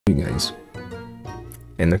you guys.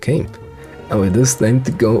 And okay, now it is time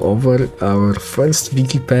to go over our first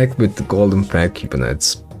weekly pack with the golden pack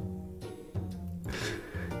units.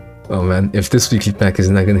 Oh man, if this weekly pack is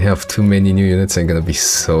not gonna have too many new units, I'm gonna be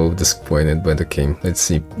so disappointed. But okay, let's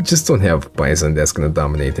see. Just don't have Bison that's gonna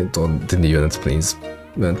dominate it on the new units, please.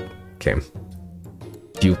 But okay,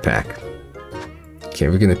 new pack. Okay,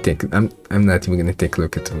 we're gonna take. I'm not even gonna take a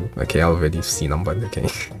look at them. Okay, I already seen them, but okay.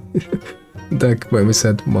 Duck,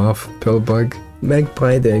 Marmoset, Moth, Pillbug,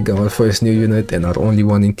 Magpie. There you go, our first new unit, and our only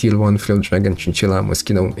one in tier 1: Frill Dragon, Chinchilla,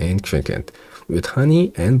 Mosquito, and Cricket. With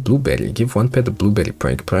honey and blueberry, give one pet a blueberry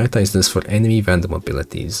perk. Prioritize this for enemy random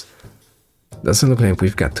abilities. Doesn't look like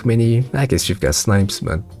we've got too many. I guess we've got snipes,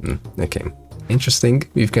 but okay. Interesting.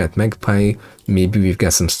 We've got Magpie. Maybe we've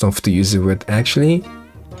got some stuff to use it with. Actually,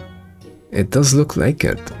 it does look like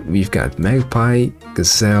it. We've got Magpie,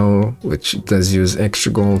 Gazelle, which does use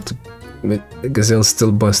extra gold. Gazelle's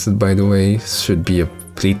still busted, by the way. Should be a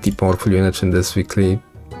pretty powerful unit in this weekly.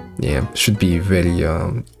 Yeah, should be very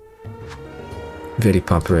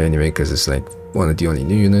popular anyway, because it's like one of the only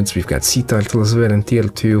new units. We've got Seaturtle as well in tier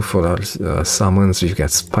 2 for our summons. We've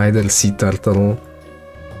got Spider, Seaturtle.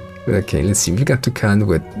 Okay, let's see. We've got Toucan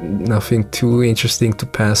with nothing too interesting to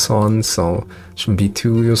pass on, so shouldn't be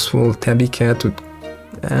too useful. Tabby Cat with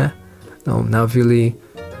no, not really.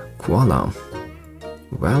 Koala.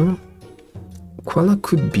 Well, Koala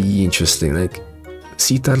could be interesting. Like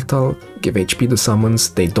Seaturtle, give HP to summons,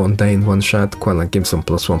 they don't die in one shot. Koala gives them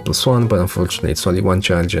 +1/+1, but unfortunately it's only one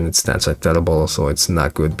charge and its stats are terrible, so it's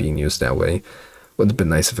not good being used that way. Would have been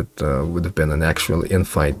nice if it would have been an actual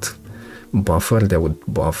in-fight buffer that would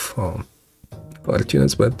buff part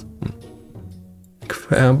units, but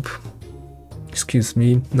Crab, excuse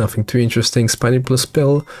me, nothing too interesting. Spider plus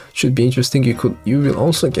Pill should be interesting. You will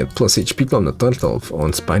also get plus HP from the turtle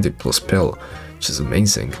on Spider plus Pill, which is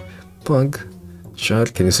amazing. Bug, sure,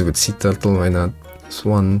 can use it with Seaturtle, why not?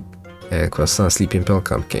 Swan, Croissant, Sleeping Pill,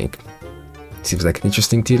 Cupcake. Seems like an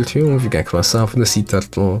interesting tier 2. We got Croissant for the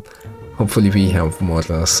Seaturtle. Hopefully we have more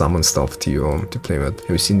summon stuff to play with. Have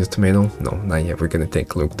you seen the tomato? No, not yet. We're gonna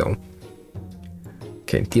take a look though.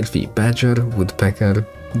 Okay, tier 3. Badger, Woodpecker,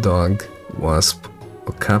 Dog, Wasp,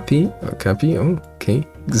 Okapi, oh, okay.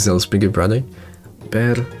 Gazelle's bigger brother.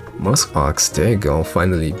 Bear, Musk Ox, there you go.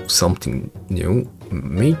 Finally something new.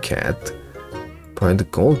 Meerkat, by the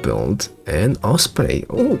gold build, and Osprey.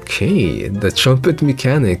 Okay, the trumpet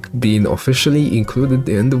mechanic being officially included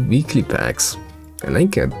in the weekly packs. I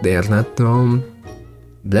like it. They are not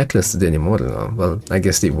blacklisted anymore. Well, I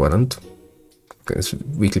guess they weren't, because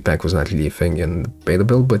weekly pack was not really a thing in the beta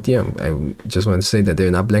build. But yeah, I just want to say that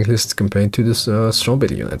they're not blacklisted compared to the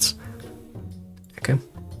strawberry units. Okay,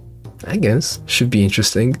 I guess should be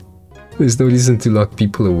interesting. There's no reason to lock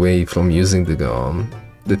people away from using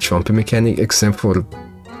the trumpet mechanic, except for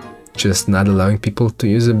just not allowing people to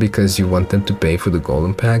use it because you want them to pay for the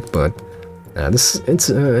golden pack. But I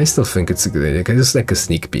still think it's a good idea, because it's like a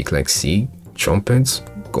sneak peek. Like, see, trumpets,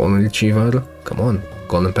 golden retriever, come on,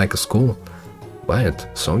 golden pack is cool, buy it.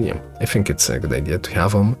 So yeah, I think it's a good idea to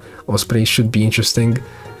have them. Osprey should be interesting.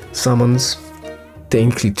 Summons,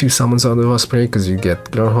 technically 2 summons out of Osprey, because you get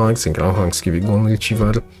Groundhogs, and Groundhogs give you golden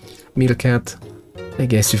retriever. Meerkat, I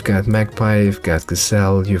guess you've got Magpie, you've got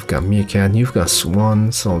Gazelle, you've got Meerkat, you've got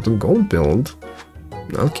Swan, so the gold build,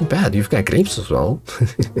 not looking bad. You've got Grapes as well.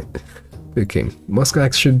 Okay,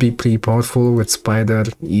 Muskox should be pretty powerful with Spider,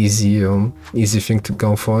 easy thing to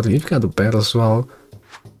go for. You've got a Bear as well.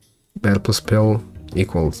 Bear plus Pill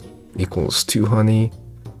equals 2 honey,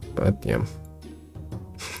 but yeah.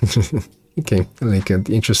 Okay, I like it.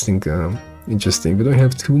 Interesting. We don't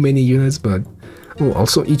have too many units, but oh,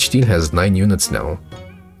 also each deal has 9 units now,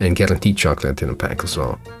 and guaranteed chocolate in a pack as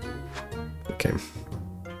well. Okay.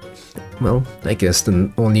 Well, I guess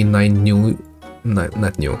then only 9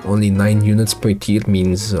 units per tier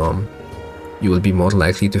means you will be more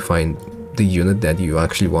likely to find the unit that you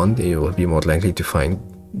actually want. You will be more likely to find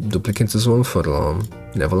duplicates as well for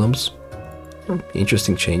level ups.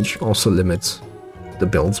 Interesting change. Also limits the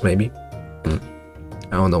builds, maybe.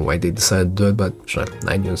 I don't know why they decided to do it, but sure,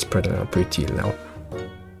 9 units per tier now.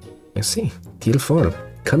 Let's see. Tier 4.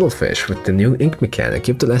 Cuttlefish with the new ink mechanic.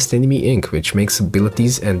 Give the last enemy ink, which makes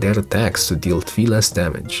abilities and their attacks to deal 3 less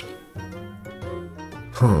damage.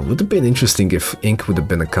 Would have been interesting if ink would have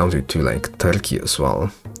been a counter to like turkey as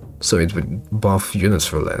well, so it would buff units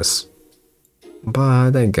for less.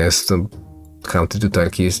 But I guess the counter to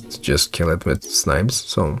turkey is to just kill it with snipes,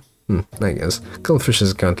 so I guess. Cuttlefish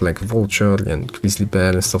is a counter like vulture and grizzly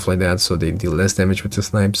bear and stuff like that, so they deal less damage with the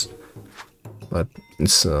snipes. But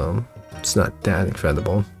it's not that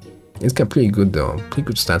incredible. It's got pretty good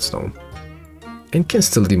stats though. And can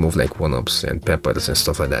still remove like 1-ups and peppers and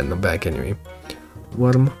stuff like that in the back anyway.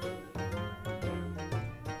 Worm.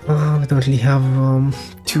 We don't really have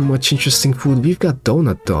too much interesting food. We've got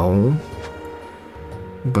donut though.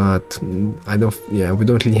 But we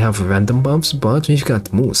don't really have random buffs, but we've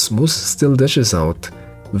got moose. Moose still dishes out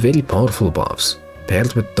very powerful buffs.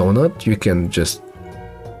 Paired with donut, you can just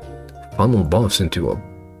funnel buffs into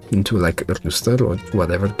like a rooster or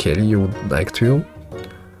whatever carry you would like to.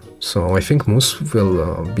 So I think moose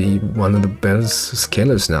will be one of the best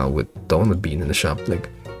scalers now with donut being in the shop. Like,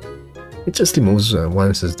 it just removes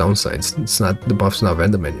one of its downsides. It's not, the buff's not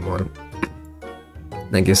random anymore.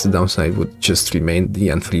 I guess the downside would just remain the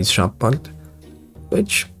unfreeze shop part,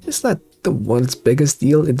 which is not the world's biggest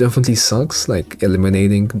deal. It definitely sucks, like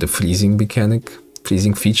eliminating the freezing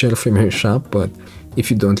freezing feature from your shop, but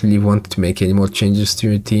if you don't really want to make any more changes to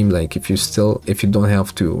your team, like if you don't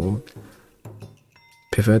have to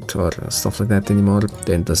pivot or stuff like that anymore,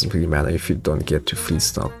 then it doesn't really matter if you don't get to freeze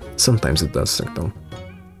stuff. Sometimes it does suck though.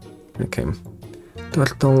 Okay.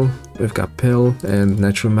 Turtle, we've got pill and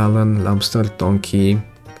natural melon, lobster, donkey,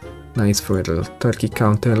 nice for turkey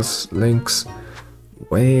counters, lynx,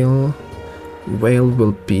 whale. Whale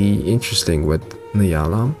will be interesting with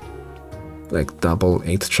Nyala, like double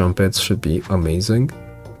 8 trumpets should be amazing.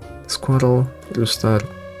 Squirrel, rooster,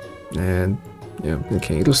 and yeah,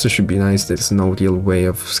 okay, rooster should be nice. There's no real way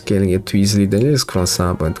of scaling it too easily. There is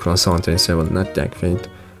croissant, but croissant 27, not that great.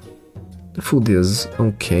 The food is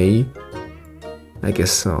okay. I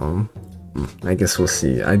guess we'll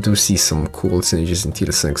see. I do see some cool synergies in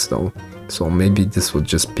tier 6 though, so maybe this will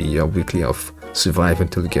just be a weekly of survive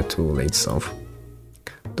until you get to late stuff.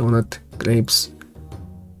 Donut, grapes,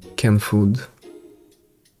 canned food.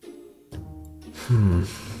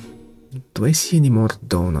 Do I see any more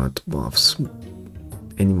donut buffs?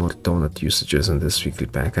 Any more donut usages in this weekly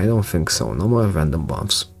pack? I don't think so. No more random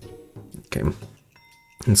buffs. Okay,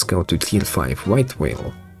 let's go to tier 5, white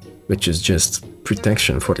whale, which is just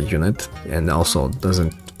protection for a unit and also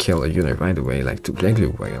doesn't kill a unit right away like the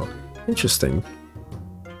regular whale. Interesting.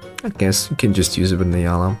 I guess you can just use it with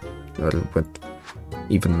Nyala, or with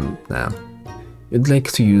even you'd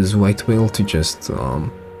like to use white whale to just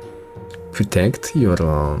protect your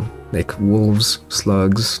like wolves,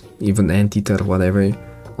 slugs, even anteater, whatever.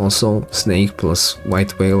 Also, snake plus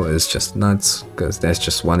white whale is just nuts because that's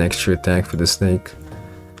just 1 extra attack for the snake.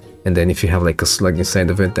 And then if you have like a slug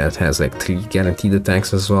inside of it that has like 3 guaranteed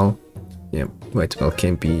attacks as well, yeah, white whale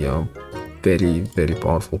can be a very, very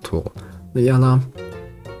powerful tool. Nyala,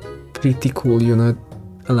 pretty cool unit,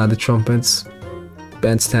 a lot of trumpets,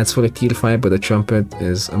 bad stats for a tier 5, but the trumpet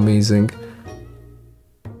is amazing.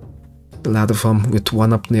 A lot of them with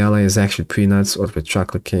 1-up Nyala is actually peanuts, or with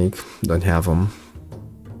chocolate cake, don't have them.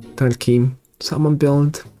 Turkey, salmon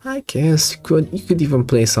build, I guess you could even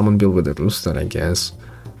play salmon build with a rooster, I guess.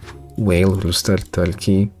 Whale, rooster,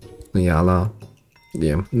 turkey, Nyala.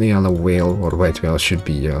 Yeah, Nyala, whale or white whale should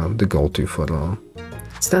be the go-to for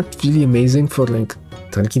it's not really amazing for like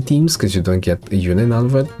turkey teams because you don't get a unit out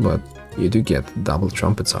of it, but you do get double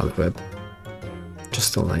trumpets out of it. Just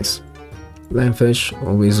still nice. Lionfish,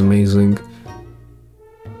 always amazing.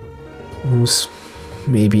 Moose,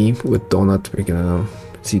 maybe with donut we're gonna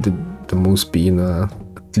see the moose being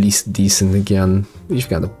at least decent again. We've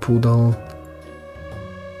got a poodle.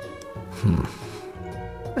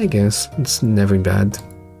 I guess it's never bad.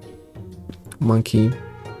 Monkey,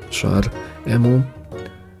 sure. Ammo.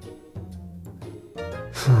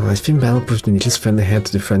 I think battle proof the needless friend ahead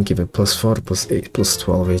to the friend give it +4, +8,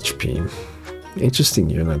 +12 HP. Interesting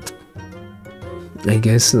unit. I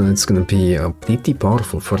guess it's gonna be pretty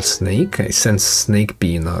powerful for Snake. I sense Snake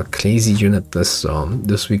being a crazy unit this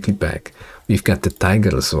weekly pack. We've got the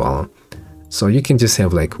Tiger as well. So you can just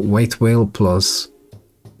have like White Whale plus,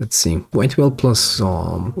 let's see, White Whale plus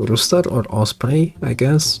Rooster or Osprey, I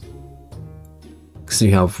guess. So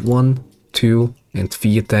you have 1, 2, and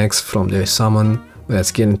 3 attacks from their summon.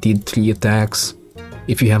 That's guaranteed 3 attacks.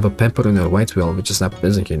 If you have a Pepper in your White Whale, which is not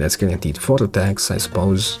present here, that's guaranteed 4 attacks, I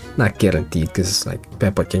suppose. Not guaranteed, because like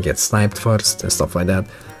Pepper can get sniped first and stuff like that.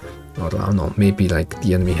 Or I don't know, maybe like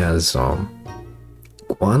the enemy has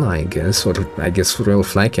Iguana, I guess, or I guess Royal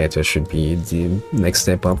Flycatcher should be the next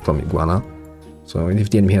step up from Iguana. So if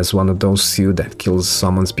the enemy has one of those 2 that kills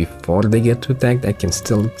summons before they get to attack, that can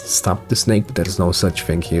still stop the Snake, but there's no such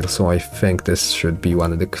thing here. So I think this should be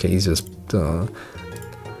one of the craziest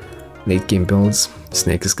late game builds.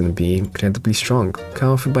 Snake is gonna be incredibly strong.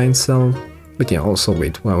 Cow for buy and sell. But yeah, also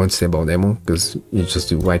wait, what I want to say about ammo, because you just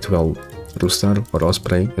do White Whale, Rooster or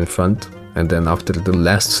Osprey in front, and then after the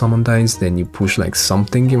last summon dies, then you push like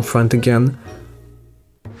something in front again.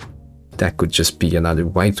 That could just be another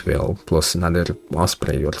white whale plus another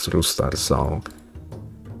osprey or rooster. So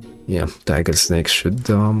yeah, tiger snake should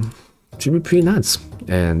be pretty nuts.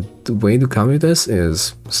 And the way to counter this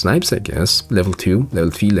is snipes, I guess. Level 2,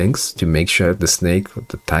 level 3 links to make sure the snake or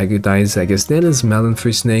the tiger dies. I guess that is melon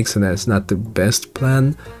for snakes, and that's not the best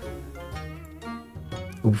plan.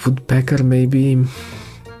 Woodpecker maybe.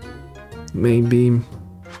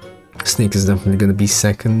 Snake is definitely gonna be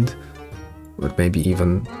second, or maybe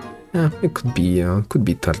even, yeah, it could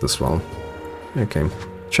be third as well. Okay,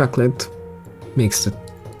 chocolate makes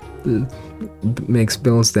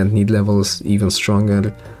bills that need levels even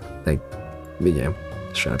stronger. Like, yeah,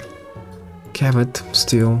 sure. Carrot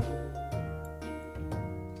still,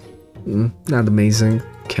 not amazing.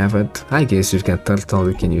 Carrot. I guess you've got turtle.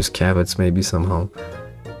 You can use carrots maybe somehow.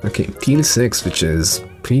 Okay, tier 6, which is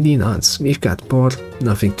pretty nuts. We've got boar,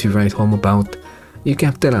 nothing to write home about. You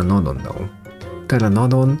got Pteranodon though.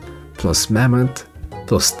 Pteranodon plus mammoth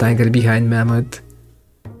plus tiger behind mammoth.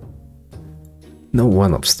 No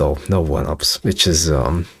one-ups though, no one-ups, which is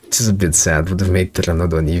a bit sad. Would have made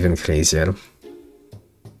Pteranodon even crazier.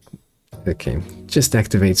 Okay, just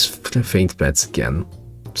activates faint bats again.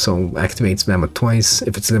 So activates mammoth twice.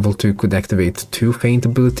 If it's level 2, could activate 2 faint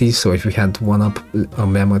abilities. So if we had 1-up, a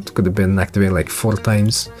mammoth could have been activated like 4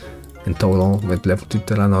 times in total with level 2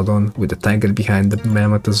 Pteranodon, with the tiger behind the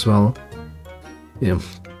mammoth as well. Yeah,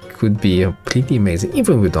 could be pretty amazing.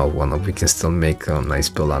 Even without 1-up, we can still make a nice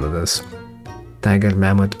build out of this. Tiger,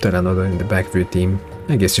 mammoth, Pteranodon in the back of your team.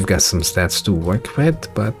 I guess you've got some stats to work with,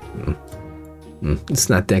 but it's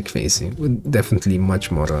not that crazy. Definitely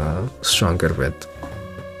much more stronger with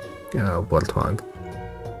Warthog.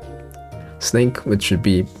 Snake, which should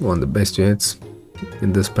be one of the best units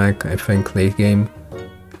in this pack, I think, late game.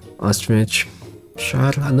 Ostrich,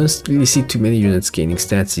 sure. I don't really see too many units gaining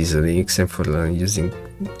stats easily, except for using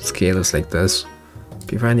scalers like this.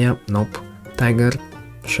 Piranha, nope. Tiger,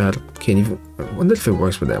 sure. Can't even. I wonder if it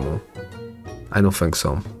works with ammo. I don't think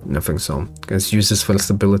so. I don't think so. Because uses first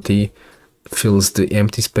ability, fills the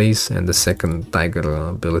empty space, and the second tiger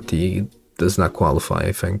ability does not qualify,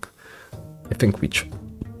 I think. I think we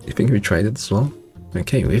tried it as well.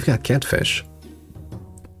 Okay, we've got Catfish.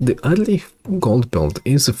 The early gold build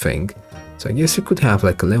is a thing, so I guess you could have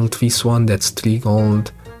like a level 3 swan that's 3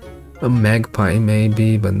 gold, a Magpie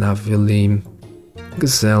maybe, but not really,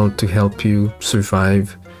 Gazelle to help you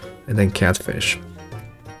survive, and then Catfish.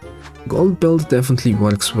 Gold build definitely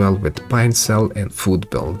works well with pine cell and food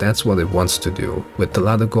build. That's what it wants to do. With a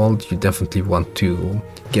lot of gold, you definitely want to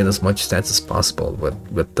get as much stats as possible.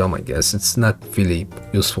 With them, I guess it's not really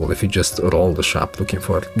useful if you just roll the shop looking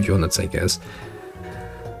for units, I guess.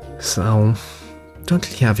 So, don't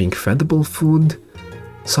really have incredible food.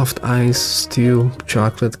 Soft ice, stew,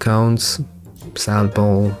 chocolate counts, salad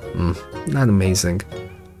bowl, not amazing.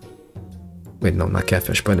 Wait, no, not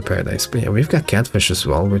Catfish, Bird of Paradise. But yeah, we've got Catfish as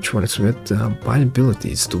well, which works with bind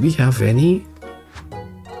abilities. Do we have any?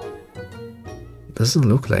 Doesn't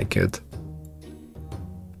look like it.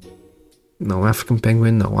 No African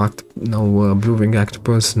penguin, no blue ring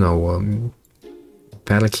octopus, no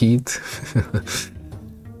parakeet.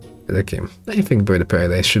 Okay, I think Bird of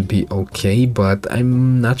Paradise should be okay, but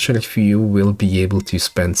I'm not sure if you will be able to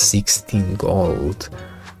spend 16 gold.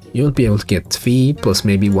 You'll be able to get 3 plus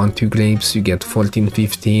maybe 1-2 grapes, you get 14,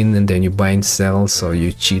 15, and then you buy and sell, so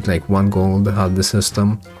you cheat like 1 gold out of the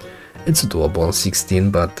system. It's doable, 16,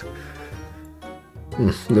 but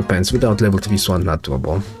depends. Without level 3 swan, not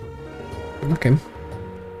doable. Okay.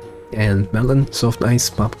 And melon, soft ice,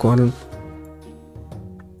 popcorn.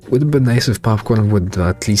 Would have been nice if popcorn would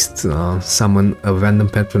at least summon a random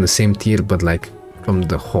pet from the same tier, but like from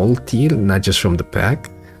the whole tier, not just from the pack.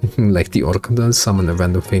 Like the Orca does, summon a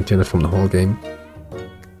random faint unit from the whole game.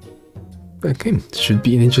 Okay, should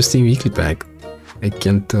be an interesting weekly pack. I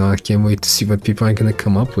can't wait to see what people are gonna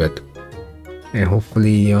come up with. And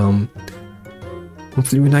hopefully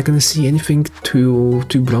we're not gonna see anything too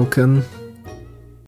broken.